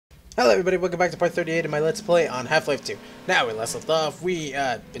Hello everybody, welcome back to part 38 of my Let's Play on Half-Life 2. Now, we last left off, we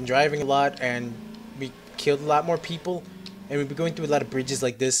been driving a lot, and we killed a lot more people, and we've been going through a lot of bridges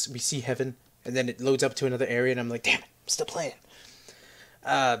like this. We see heaven, and then it loads up to another area, and I'm like, damn it, I'm still playing.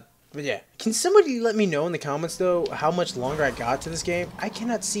 But yeah, can somebody let me know in the comments, though, how much longer I got to this game? I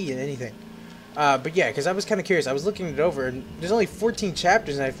cannot see anything. But yeah, because I was kind of curious. I was looking it over, and there's only 14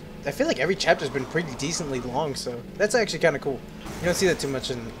 chapters, and I feel like every chapter's been pretty decently long, so that's actually kind of cool. You don't see that too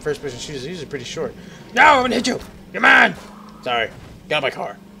much in first-person shooters. They're usually pretty short. No, I'm gonna hit you! Come on! Sorry. Got out of my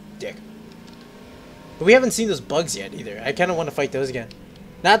car. Dick. But we haven't seen those bugs yet, either. I kind of want to fight those again.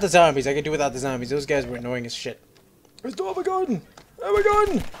 Not the zombies. I could do without the zombies. Those guys were annoying as shit. I still have a gun! I have a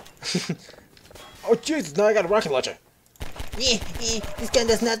gun! Oh, Jesus, now I got a rocket launcher. This gun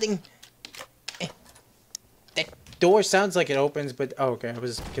does nothing. That door sounds like it opens, but... Oh, okay. It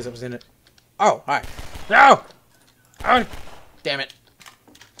was because I was in it. Oh, alright. No! Oh! Damn it.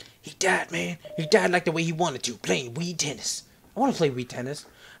 He died, man. He died like the way he wanted to, playing Wii tennis. I want to play Wii tennis.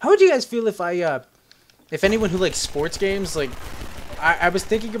 How would you guys feel if if anyone who likes sports games, like, I was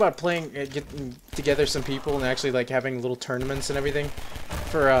thinking about playing, getting together some people and actually, like, having little tournaments and everything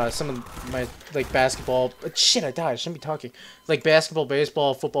for, some of my, like, basketball. Shit, I died. I shouldn't be talking. Like, basketball,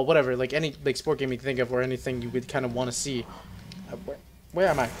 baseball, football, whatever. Like, any, like, sport game you think of or anything you would kind of want to see. Where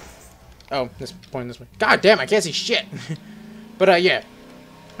am I? Oh, pointing this way. God damn, I can't see shit. But, yeah,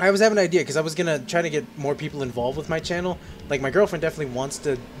 I was having an idea, because I was going to try to get more people involved with my channel. Like, my girlfriend definitely wants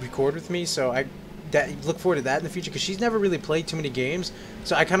to record with me, so I look forward to that in the future, because she's never really played too many games.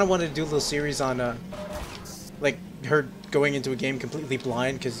 So I kind of wanted to do a little series on, like, her going into a game completely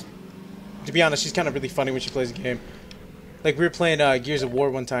blind, because, to be honest, she's kind of really funny when she plays a game. Like, we were playing Gears of War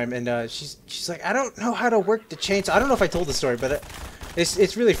one time, and she's like, I don't know how to work the chainsaw. I don't know if I told the story, but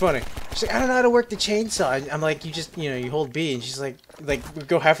it's really funny. She's like, I don't know how to work the chainsaw. I'm like, you just, you hold B, and she's like, we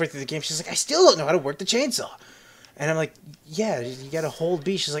go halfway through the game. She's like, I still don't know how to work the chainsaw. And I'm like, yeah, you gotta hold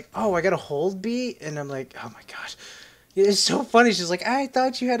B. She's like, oh, I gotta hold B? And I'm like, oh my gosh. It's so funny. She's like, I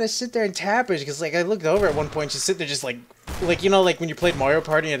thought you had to sit there and tap it. Because, like, I looked over at one point, she's sitting there just, like, you know, like, when you played Mario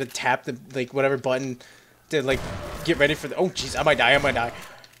Party, you had to tap the, like, whatever button to, like, get ready for the, oh, jeez, I might die.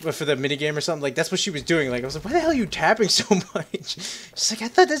 But for the minigame or something, like, that's what she was doing. Like, I was like, why the hell are you tapping so much? She's like, I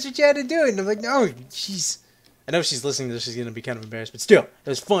thought that's what you had to do. And I'm like, no, jeez. I know if she's listening to this, she's going to be kind of embarrassed. But still, it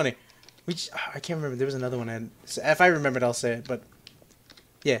was funny. I can't remember. There was another one. If I remember it, I'll say it. But,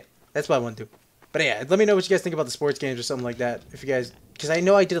 yeah, that's what I want to do. But, yeah, let me know what you guys think about the sports games or something like that. If you guys... Because I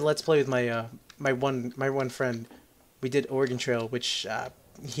know I did a Let's Play with my my one friend. We did Oregon Trail, which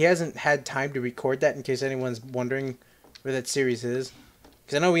he hasn't had time to record that, in case anyone's wondering where that series is.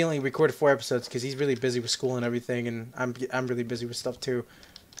 Because I know we only recorded 4 episodes because he's really busy with school and everything, and I'm really busy with stuff too.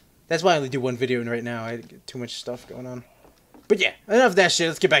 That's why I only do one video right now. I get too much stuff going on. But yeah, enough of that shit.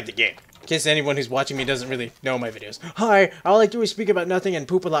 Let's get back to the game. In case anyone who's watching me doesn't really know my videos. Hi, all I do is speak about nothing and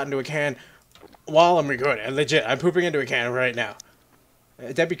poop a lot into a can while I'm recording. And legit, I'm pooping into a can right now.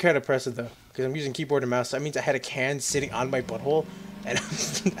 That'd be kind of impressive though, because I'm using keyboard and mouse. So that means I had a can sitting on my butthole, and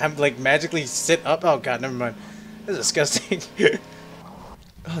I'm like magically sit up. Oh god, never mind. That's disgusting.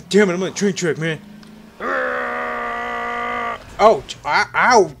 Oh damn it! I'm on a train track, man. Oh,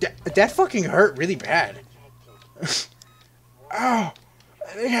 ow! That fucking hurt really bad. Oh,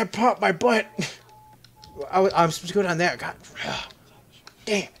 I think I popped my butt. I'm supposed to go down there. God,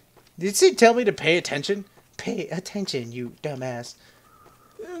 damn. Did she tell me to pay attention? Pay attention, you dumbass.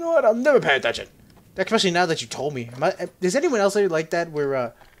 You know what? I'll never pay attention. Especially now that you told me. Is anyone else like that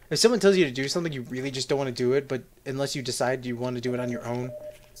where if someone tells you to do something, you really just don't want to do it, but unless you decide you want to do it on your own?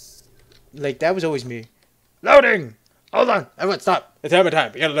 Like, that was always me. Loading! Hold on! Everyone stop! It's hammer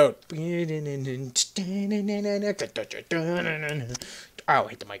time! You gotta load! Ow,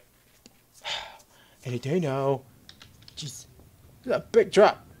 hit the mic. Any day now. Jeez. This is a big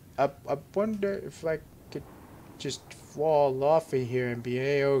drop. I wonder if I could just fall off of here and be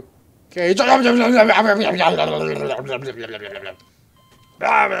a-okay. I'm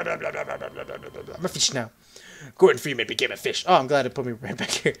a fish now. Gordon Freeman became a fish. Oh, I'm glad it put me right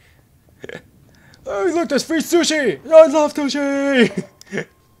back here. Oh, look, there's free sushi! I love sushi!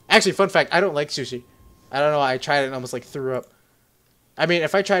 Actually, fun fact, I don't like sushi. I don't know, I tried it and almost, like, threw up. I mean,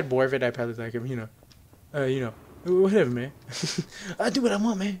 if I tried more of it, I'd probably like it, you know. Whatever, man. I do what I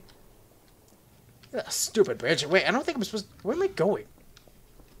want, man. Stupid bitch. Wait, I don't think I'm supposed to... Where am I going?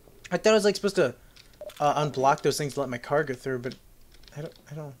 I thought I was, like, supposed to unblock those things to let my car go through, but I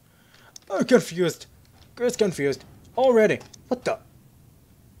don't... I'm confused. Girl's confused. Already. What the...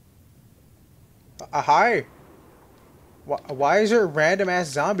 hi. Why is there a random ass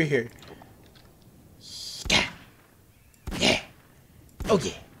zombie here? Yeah. Yeah. Oh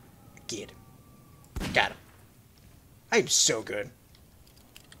yeah. Get him. Got him. I'm so good.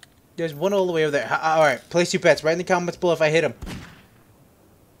 There's one all the way over there. Alright, place your bets right in the comments below if I hit him.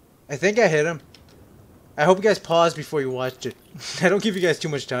 I think I hit him. I hope you guys paused before you watched it. I don't give you guys too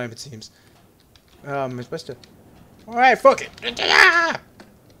much time, it seems. I'm supposed to... Alright, fuck it.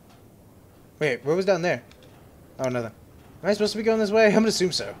 Wait, what was down there? Oh, nothing. Am I supposed to be going this way? I'm gonna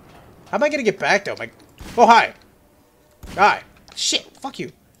assume so. How am I gonna get back, though? Oh, hi. Hi. Shit, fuck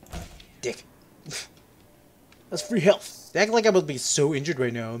you. Dick. That's free health. They act like I'm about to be so injured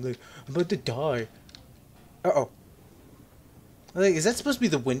right now. I'm like, I'm about to die. Uh-oh. Like, is that supposed to be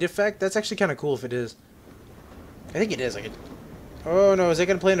the wind effect? That's actually kind of cool if it is. I think it is. Like, oh no, is that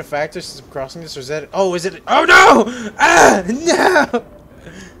gonna play in a factor since I'm crossing this, or is that? Oh, is it? Oh no! Ah, no!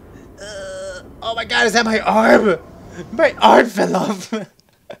 Oh my god, is that my arm? My arm fell off.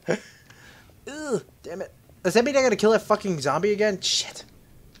 Ugh, damn it. Does that mean I gotta kill that fucking zombie again? Shit.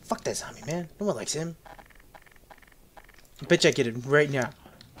 Fuck that zombie, man. No one likes him. I bet you I get it right now.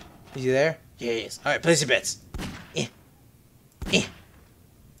 Is he there? Yeah, he is. Alright, place your bets.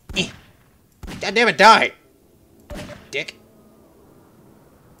 God damn it, die! Dick.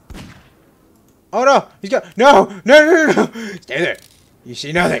 Oh no! He's got. No! No, no, no, no! Stay there. You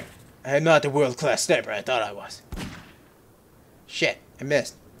see nothing. I am not the world-class sniper I thought I was. Shit, I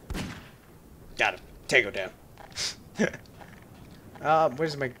missed. Got him. Tango down.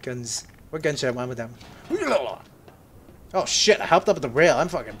 Where's my guns? What gun should I want with them? Oh shit, I hopped up at the rail. I'm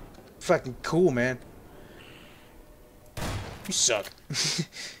fucking cool, man. You suck.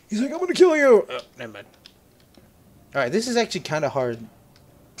 He's like, I'm gonna kill you! Oh, never mind. Alright, this is actually kind of hard.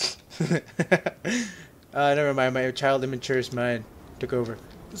 Never mind, my child immature mind took over.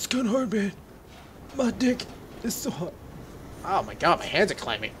 It's kind of hard, man. My dick is so hot. Oh my god, my hands are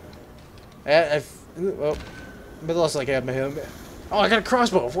climbing. Well, but also like I have my helmet. Oh, I got a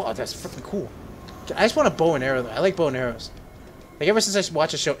crossbow. Wow, that's freaking cool. I just want a bow and arrow though. I like bow and arrows. Like ever since I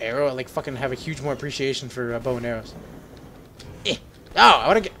watched the show Arrow, I like fucking have a huge more appreciation for bow and arrows. Oh, I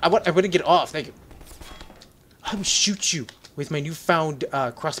wanna get off. Thank you. I will shoot you with my newfound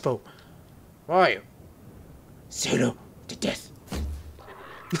crossbow. Where are you? Solo to death.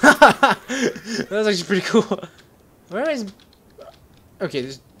 That was actually pretty cool. Where is? Okay,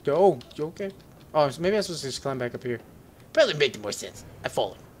 this. Oh, you okay? Oh, so maybe I'm supposed to just climb back up here. Probably making more sense. I've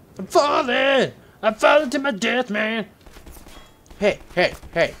fallen. I'm falling. I'm falling to my death, man. Hey, hey,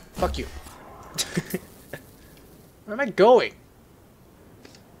 hey! Fuck you. Where am I going?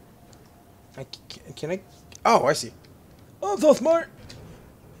 Can I? Oh, I see. I'm so smart.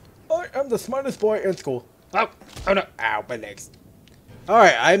 I am the smartest boy in school. Oh, oh no! Ow, my legs. All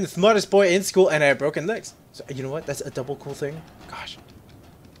right, I'm the smartest boy in school, and I have broken legs. So you know what? That's a double cool thing. Gosh.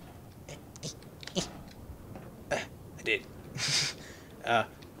 I did. Yeah.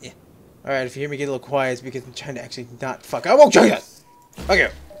 All right, if you hear me get a little quiet, it's because I'm trying to actually not fuck. I won't show you that. Okay.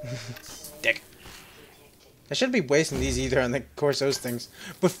 Dick. I shouldn't be wasting these either on the course those things.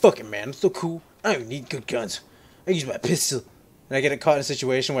 But fuck it, man. I'm so cool. I don't need good guns. I use my pistol. And I get caught in a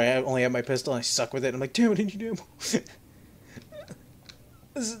situation where I only have my pistol and I suck with it. And I'm like, damn it, I need ammo.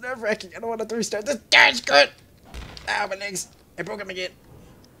 This is nerve-wracking. I don't want to restart. This guy's good. Ow, my legs. I broke them again.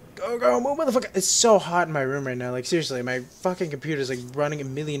 Go, go, move, motherfucker. It's so hot in my room right now. Like, seriously, my fucking computer's like running a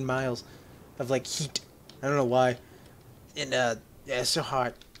million miles of like heat. I don't know why. And, yeah, it's so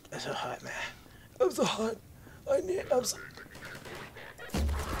hot. It's so hot, man. I'm so hot. I'm so...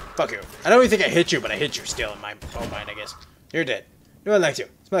 Fuck you. I don't even think I hit you, but I hit you still in my own mind, I guess. You're dead. No one likes you.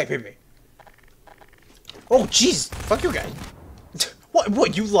 Smell like pee-pee. Oh, jeez. Fuck you, guys.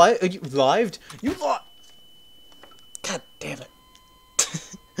 What? You lived? You God damn it.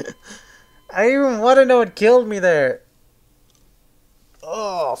 I didn't even want to know what killed me there.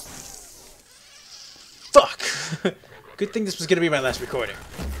 Oh, fuck. Good thing this was going to be my last recording.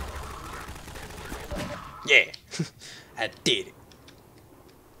 Yeah. I did it.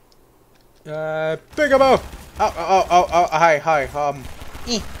 Peekaboo! Oh, hi,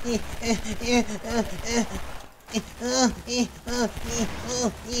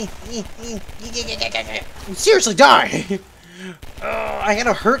 seriously, die! I had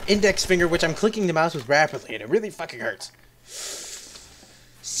a hurt index finger, which I'm clicking the mouse with rapidly, and it really fucking hurts.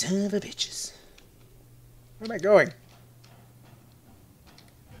 Son of a bitches. Where am I going?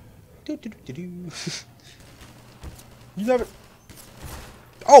 You never...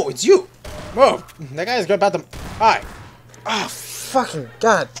 Oh, it's you! Whoa! That guy's about to... Hi! Oh, fucking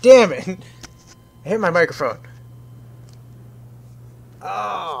god damn it! I hit my microphone.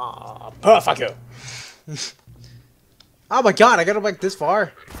 Oh, fuck you! Oh my god, I got him like this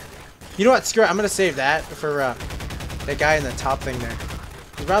far. You know what? Screw it. I'm gonna save that for that guy in the top thing there.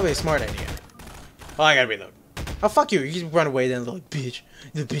 It's probably a smart idea. Oh, I gotta reload. Oh, fuck you. You just run away then, little bitch.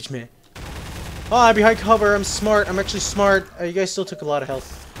 You little bitch, man. Oh, I'm behind cover. I'm smart. I'm actually smart. You guys still took a lot of health.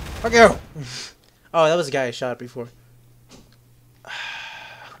 Fuck you. Oh, that was the guy I shot before.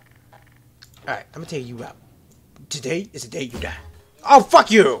 Alright, I'm gonna take you out. Today is the day you die. Oh,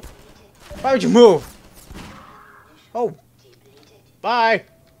 fuck you! Why would you move? Oh. Bye.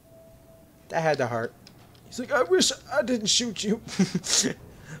 That had the heart. He's like, I wish I didn't shoot you.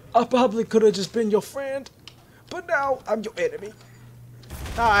 I probably could have just been your friend. But now, I'm your enemy.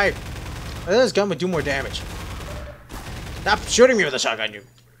 Hi. This gun would do more damage. Stop shooting me with a shotgun, you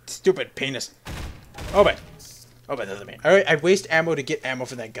stupid penis. Oh, man. Oh, man, that's me. Alright, I waste ammo to get ammo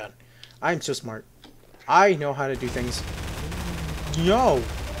for that gun. I'm so smart. I know how to do things. No.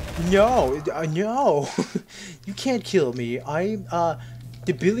 No. No. You can't kill me. I'm,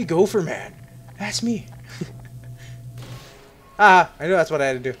 the Billy Gopher man. That's me. I know that's what I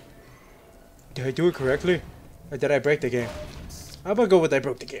had to do. Did I do it correctly? Or did I break the game? I'm gonna go with I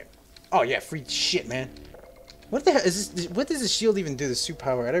broke the game. Oh, yeah, free shit, man. What the hell is this? What does the shield even do? The suit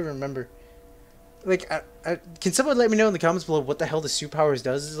power? I don't even remember. Like, can someone let me know in the comments below what the hell the suit powers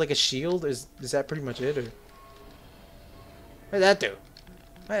does? Is it like a shield? Is that pretty much it? Or what did that do?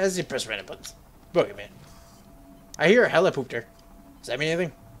 That's the press random buttons. Boogeyman. I hear a helicopter. Does that mean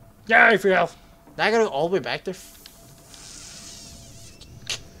anything? Yeah, free health. Now I gotta go all the way back there.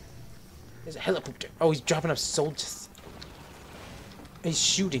 There's a helicopter. Oh, he's dropping off soldiers. He's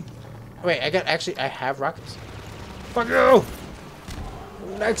shooting. Wait, I have rockets. Fuck you!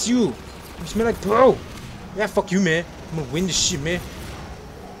 Next you! You smell like poo! Yeah, fuck you, man. I'm gonna win this shit, man.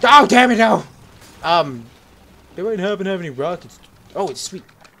 Oh, damn it, no! They might happen to have any rockets. Oh, it's sweet.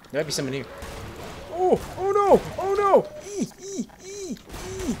 There might be something here. Oh, oh no! Oh no!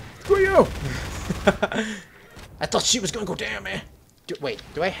 Screw you! I thought shit was gonna go down, man. Wait,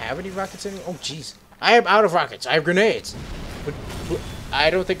 do I have any rockets anymore? Oh, jeez. I am out of rockets. I have grenades. But I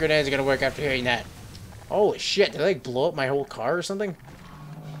don't think grenades are gonna work after hearing that. Holy shit, did I like blow up my whole car or something?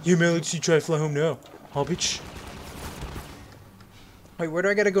 Yeah, man, let's see, try to fly home now. Huh, bitch? Wait, where do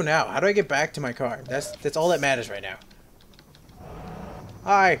I gotta go now? How do I get back to my car? That's all that matters right now.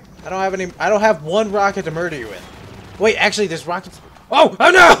 Hi, I don't have one rocket to murder you with. Wait, actually, there's rockets. Oh,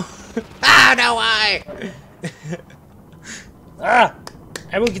 oh no! Ah, no, why? Ah!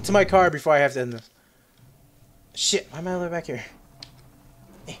 I will get to my car before I have to end this. Shit, why am I all the way back here?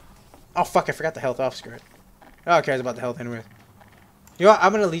 Oh, fuck, I forgot the health off, screw it. Oh, who cares about the health anyway? You know what,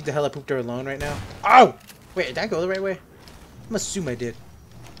 I'm gonna leave the helicopter alone right now. Oh! Wait, did I go the right way? I'm gonna assume I did.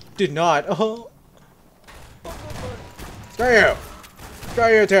 Did not. Oh. Screw you! Screw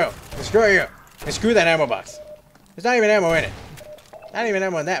you too! And screw you! And screw that ammo box. There's not even ammo in it. Not even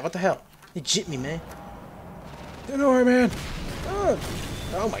ammo in that. What the hell? You jit me, man. Don't worry, man.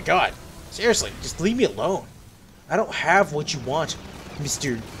 Oh my god. Seriously, just leave me alone. I don't have what you want,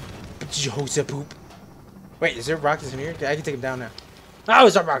 Mr. Joseph Poop. Wait, is there rockets in here? I can take them down now. Oh,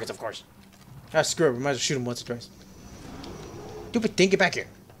 there's not rockets, of course. Ah, screw it. We might as well shoot them once or twice. Stupid thing, get back here.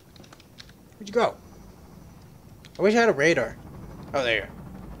 Where'd you go? I wish I had a radar. Oh, there you are.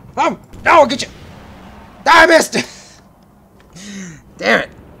 Oh! No, I'll get you! Ah, I missed! Damn it.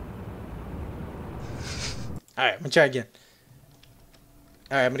 Alright, I'm gonna try again.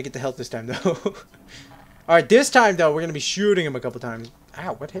 Alright, I'm gonna get the health this time, though. Alright, this time, though, we're gonna be shooting him a couple times.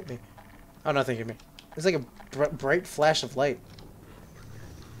 Ow, what hit me? Oh, nothing hit me. It's like a bright flash of light.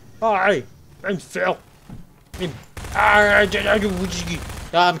 Hi, I'm Phil. I'm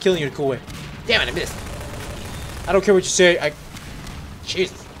killing you in a cool way. Damn it, I missed. I don't care what you say.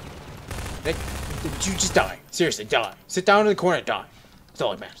 Jesus. You just die. Seriously, die. Sit down in the corner and die. That's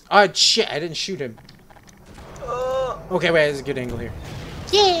all that matters. Oh, shit, I didn't shoot him. Okay, wait, there's a good angle here.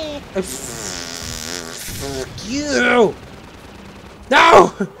 Yeah. Fuck you. No!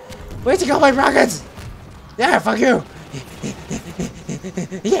 Where'd you go, my rockets? Yeah, fuck you.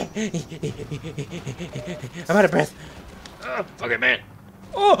 Yeah. I'm out of breath. Oh, fuck it, man.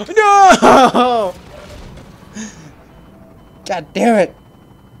 Oh, no! God damn it.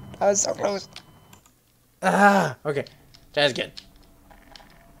 I was so close. Ah, okay. Try this again.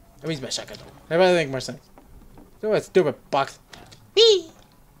 Let me use my shotgun. That might make more sense. Do a stupid box. Whee!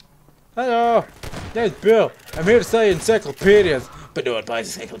 Hello! There's Bill. I'm here to sell you encyclopedias. But no one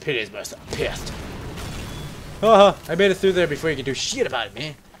buys encyclopedias, but I'm pissed. Haha, I made it through there before you could do shit about it,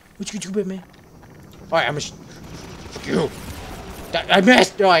 man. What you do, bit, man? Alright, I'm a fuck you. I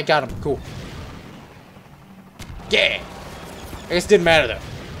missed! Oh, I got him. Cool. Yeah! I guess it didn't matter, though.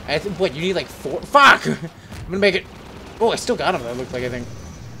 I think, what, you need like 4? Fuck! I'm gonna make it. Oh, I still got him, that looked like, I think.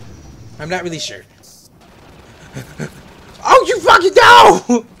 I'm not really sure. Oh, you fuck! fucking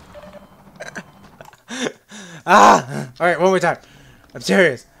no! Ah! Alright, one more time. I'm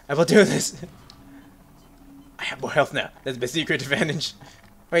serious. I will do this. I have more health now. That's my secret advantage.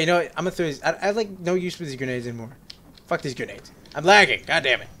 Wait, you know what? I'm gonna throw these. I have like no use for these grenades anymore. Fuck these grenades. I'm lagging. God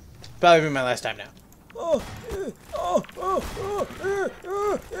damn it. Probably be my last time now.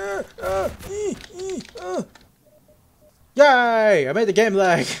 Yay! I made the game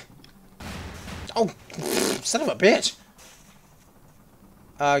lag. Oh, son of a bitch.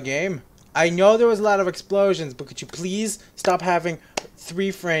 Game. I know there was a lot of explosions, but could you please stop having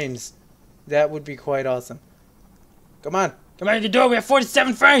 3 frames? That would be quite awesome. Come on. Come on, you can do it. We have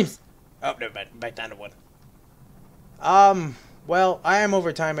 47 frames. Oh, never mind. Back down to 1. Well, I am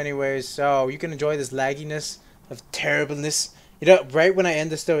over time anyways, so you can enjoy this lagginess of terribleness. You know, right when I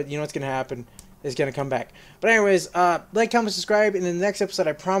end this, though, you know what's going to happen? It's going to come back. But anyways, like, comment, subscribe. In the next episode,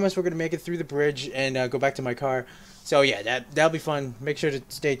 I promise we're going to make it through the bridge and go back to my car. So, yeah, that'll be fun. Make sure to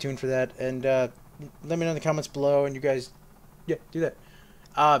stay tuned for that. And let me know in the comments below, and you guys, yeah, do that.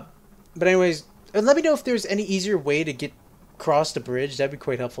 But anyways, let me know if there's any easier way to get across the bridge. That'd be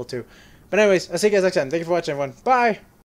quite helpful, too. But anyways, I'll see you guys next time. Thank you for watching, everyone. Bye!